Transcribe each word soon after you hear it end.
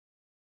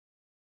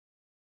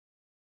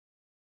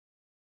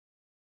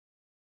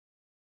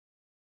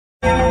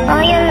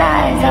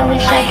I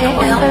wish I didn't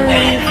believe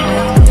her.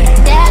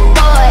 That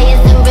boy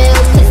is a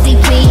real pussy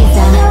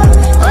pleaser.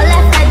 All I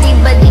study,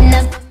 but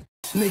enough.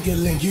 Nigga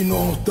Link, you know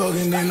I'm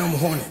thuggin' and I'm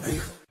horny.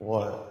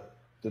 What?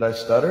 Did I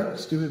stutter,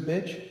 stupid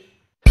bitch?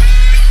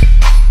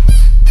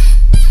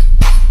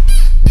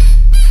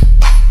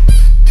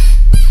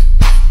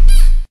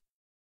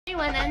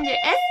 Everyone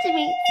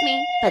underestimates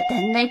me, but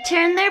then they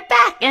turn their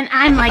back and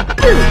I'm like,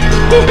 boo!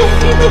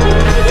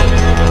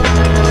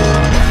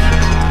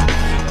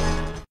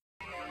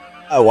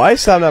 Why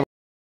is Sapnap?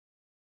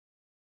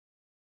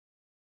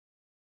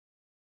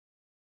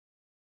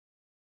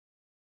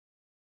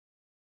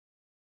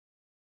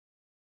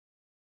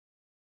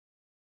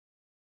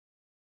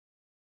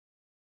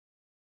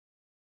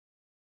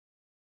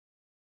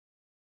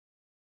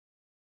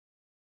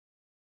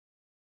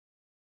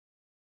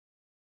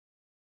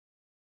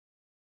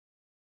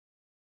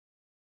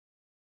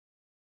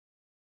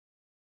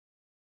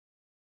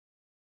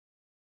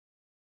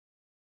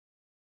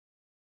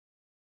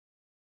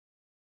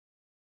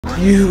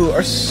 You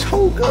are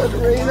so good,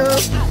 Reina.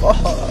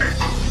 Oh.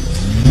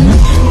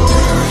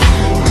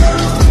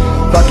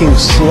 Fucking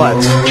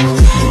slut.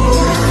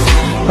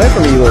 Play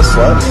for me, you little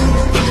slut.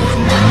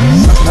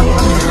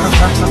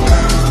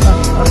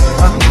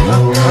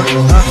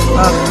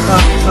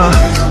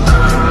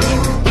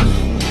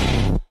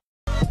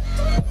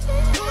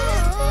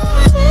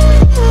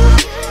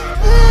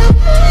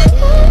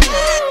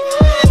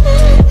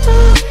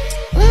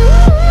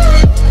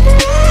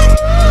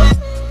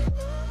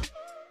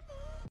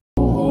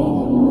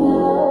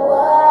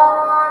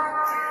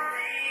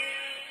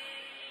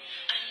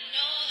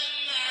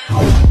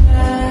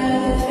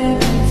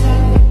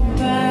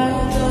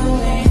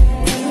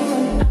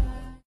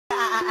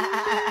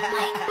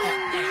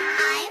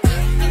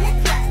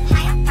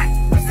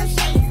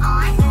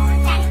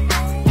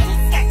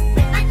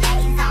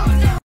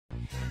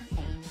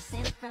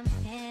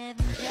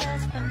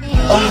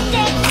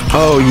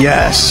 Oh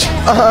yes.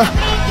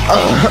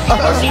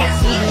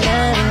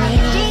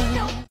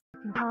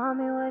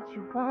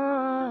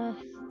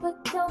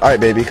 Alright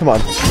baby, come on.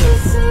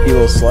 You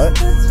little slut.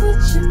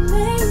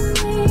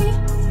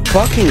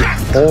 Fucking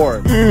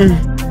whore.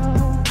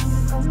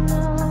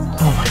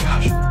 Oh my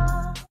gosh.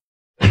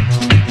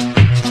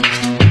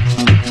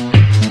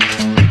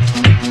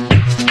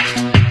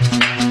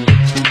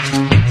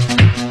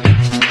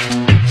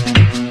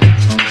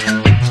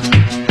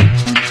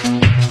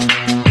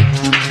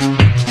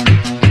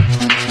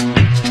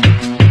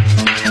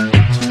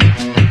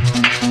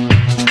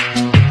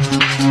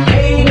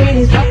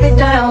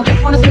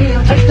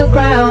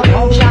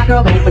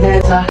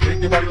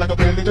 Shake your body like a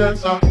belly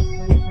dancer.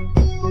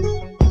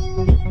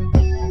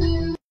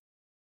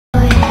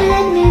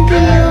 Let me be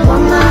your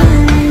woman.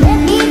 Let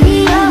me be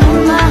your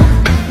woman.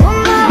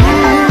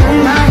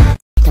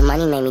 The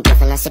money made me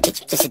different. I said, bitch,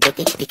 you just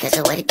addicted because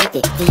of what it did. Do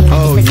you like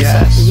this position?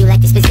 Yes. Do you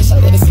like this position?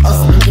 It is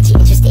suggesting get you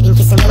interested in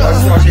kissing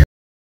me.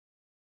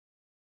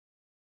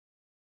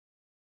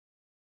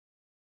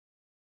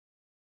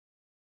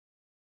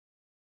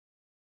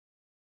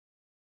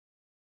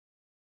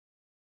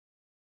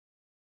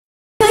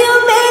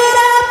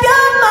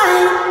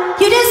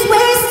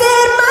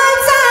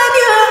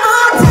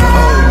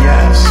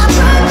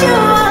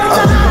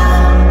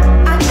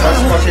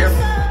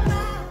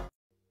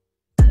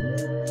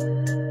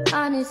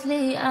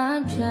 Honestly,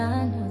 I'm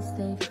trying to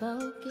stay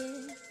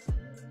focused.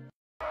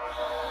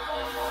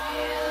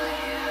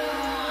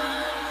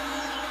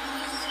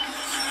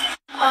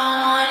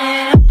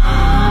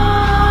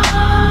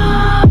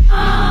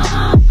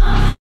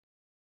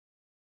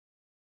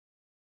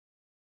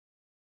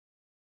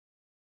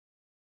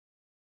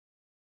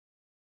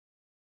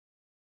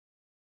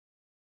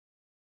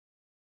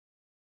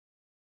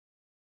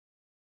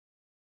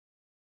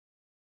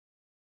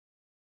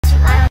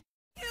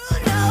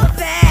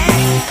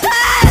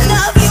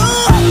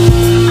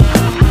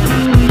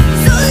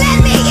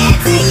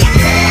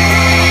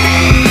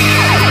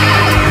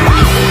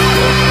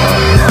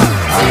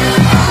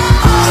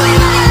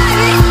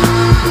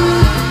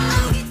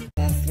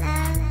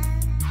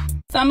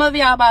 Some of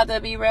y'all about to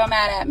be real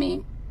mad at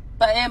me,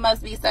 but it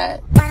must be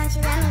said. Why don't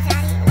you love me,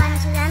 daddy? Why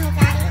don't you love me,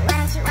 daddy? Why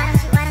don't you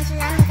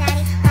love me,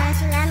 daddy? Why don't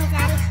you love me,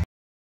 daddy?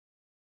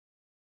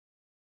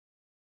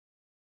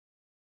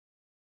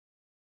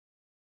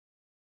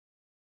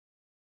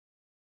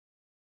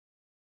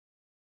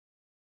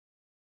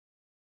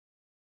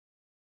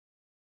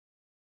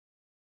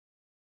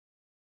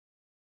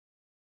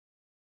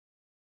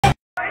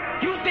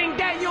 You think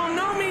that you don't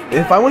know me?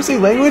 If I want to say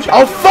language,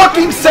 I'll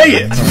fucking say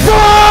it!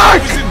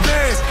 Fuck!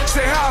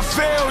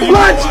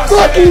 Let's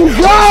fucking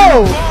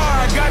go!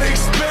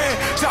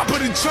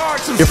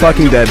 You're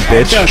fucking dead,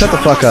 bitch. Shut the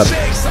fuck up.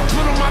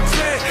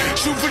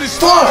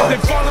 Fuck!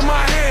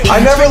 I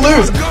never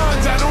lose.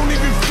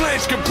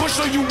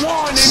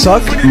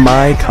 Suck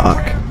my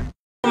cock.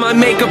 My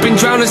makeup and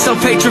drown in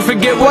self-hatred,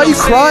 forget what Why are you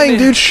I'm crying,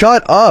 saying. dude?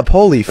 Shut up.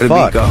 Holy fuck.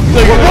 What go?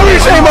 were you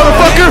saying,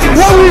 motherfucker?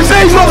 What were you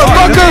saying,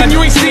 motherfucker? You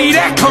ain't see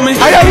that coming.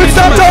 I haven't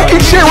stopped talking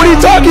shit. What are you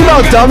talking about,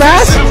 out,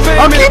 dumbass!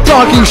 I'll keep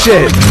talking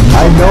shit!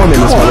 I know I'm in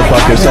this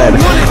motherfucker's head.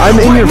 I'm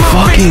in your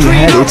fucking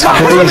head, it's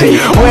crazy.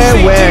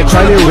 Where?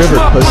 Crimea River,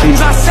 pussy.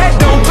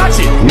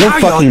 You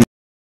don't fucking...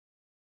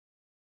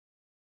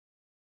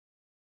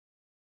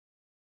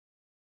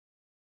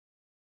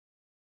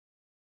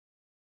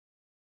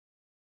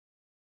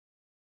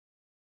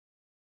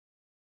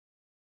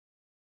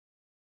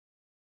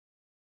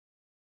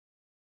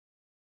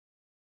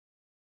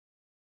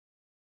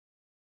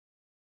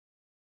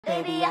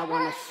 Baby, I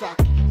wanna fuck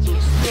you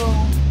so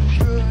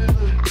good.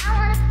 I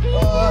wanna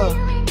feel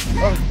you.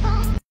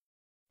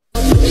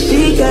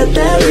 She got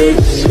that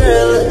rich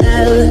girl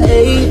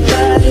LA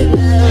vibe.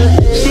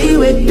 She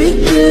with big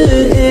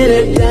good in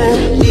her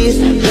daddy's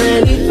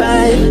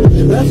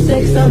 95. Rough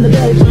sex on the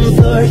bedroom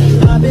floor.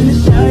 Hop in the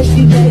shower,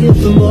 she begging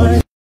for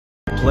more.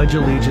 Pledge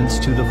allegiance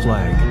to the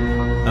flag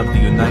of the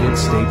United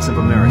States of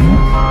America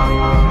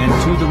and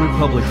to the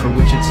republic for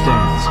which it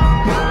stands,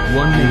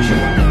 one nation,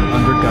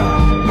 under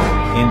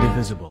God,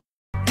 indivisible.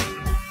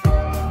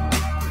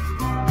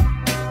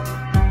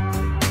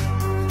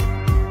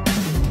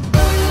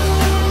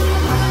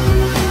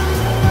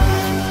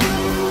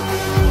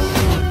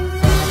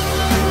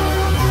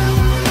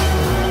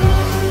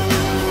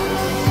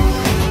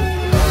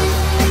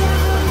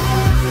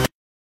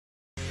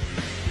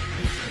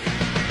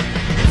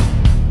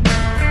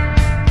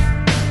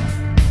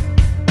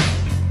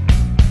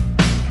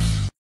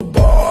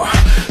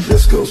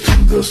 Goes to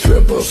the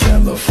strippers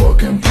and the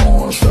fucking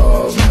porn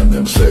stars and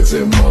them sexy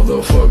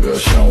motherfuckers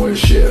showing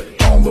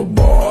shit on the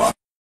bar.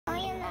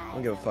 I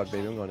don't give a fuck,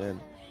 baby. I'm going in.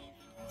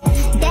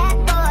 That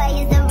boy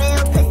is a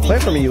real pussy. Play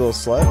for me, you little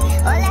slut.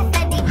 All I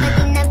studied, but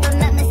you never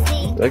met me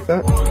see. Like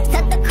that?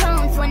 Tuck the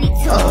chrome 22 in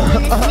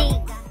the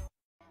sneak.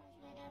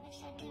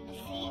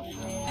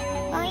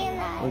 I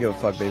don't give a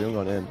fuck, baby. I'm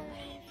going in.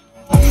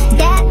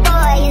 That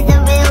boy is a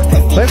real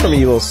pussy. Play for me,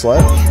 you little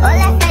slut. All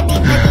I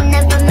studied, but you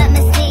never met me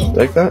see.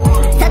 Like that?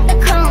 Tuck the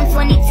chrome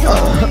 22 in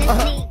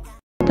the sneak.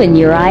 Open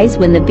your eyes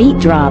when the beat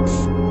drops.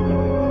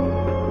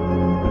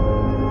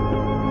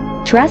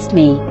 Trust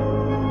me,